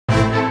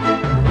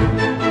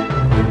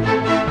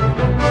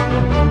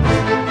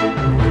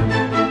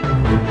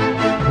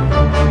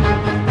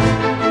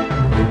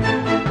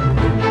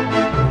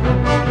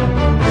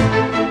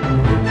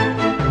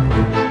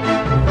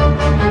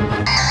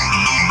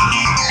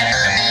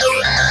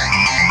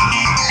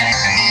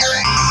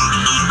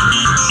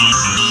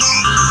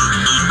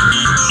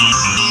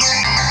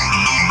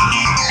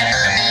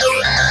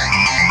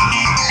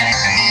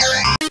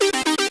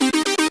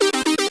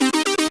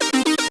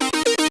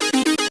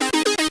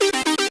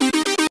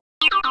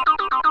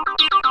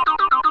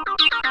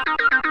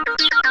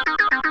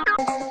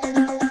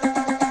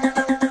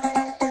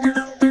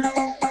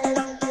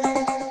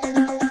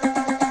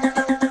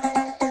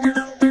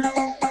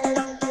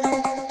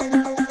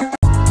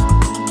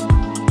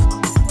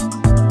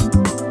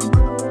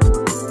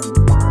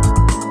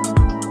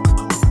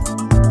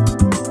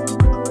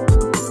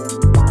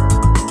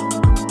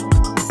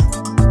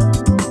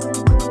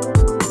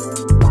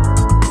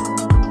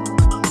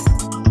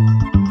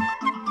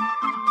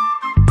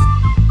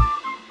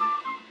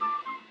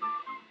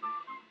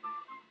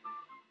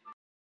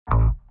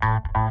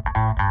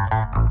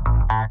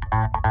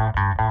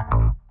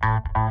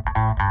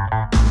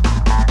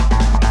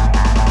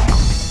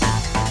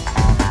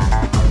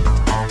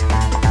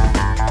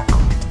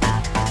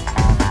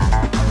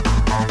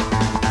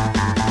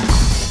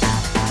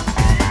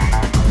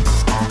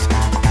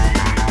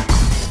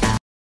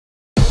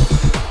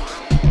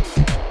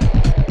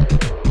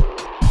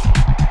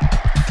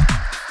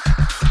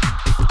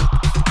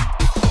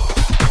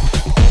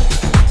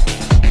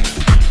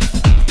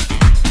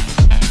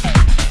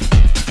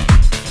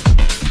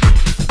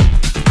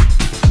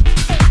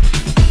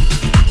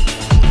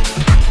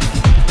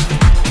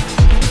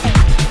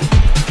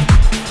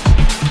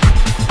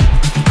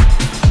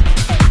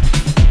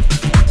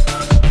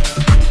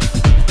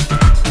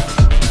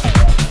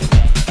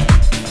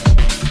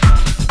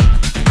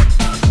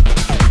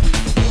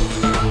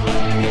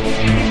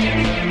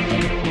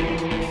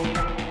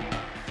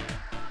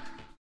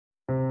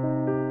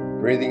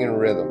breathing and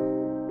rhythm,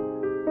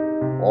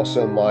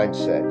 also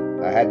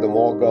mindset. I had them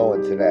all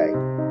going today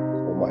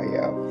on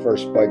my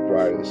first bike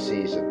ride of the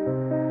season.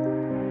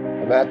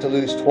 I'm out to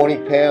lose 20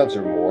 pounds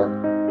or more,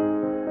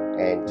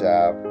 and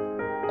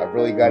I've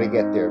really got to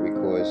get there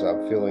because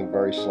I'm feeling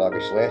very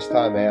sluggish. Last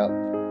time out,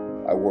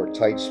 I wore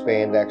tight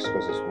spandex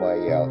because it's my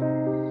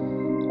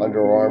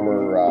Under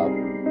Armour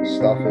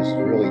stuff is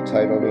really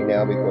tight on me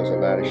now because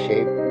I'm out of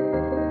shape,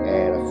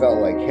 and I felt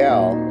like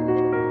hell.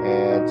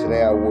 And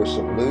today I wore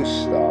some loose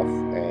stuff,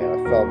 and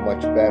I felt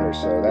much better,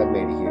 so that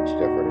made a huge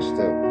difference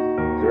too.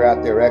 If you're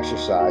out there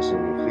exercising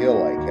and you feel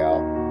like hell,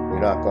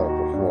 you're not going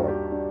to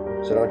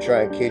perform. So don't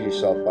try and kid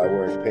yourself by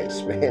wearing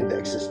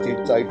spandex. It's too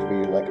tight for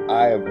you, like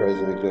I am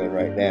presently doing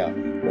right now,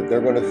 but they're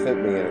going to fit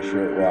me in a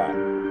short while.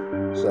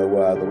 So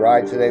the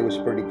ride today was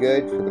pretty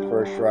good for the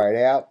first ride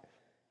out,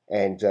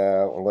 and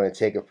I'm going to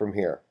take it from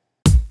here.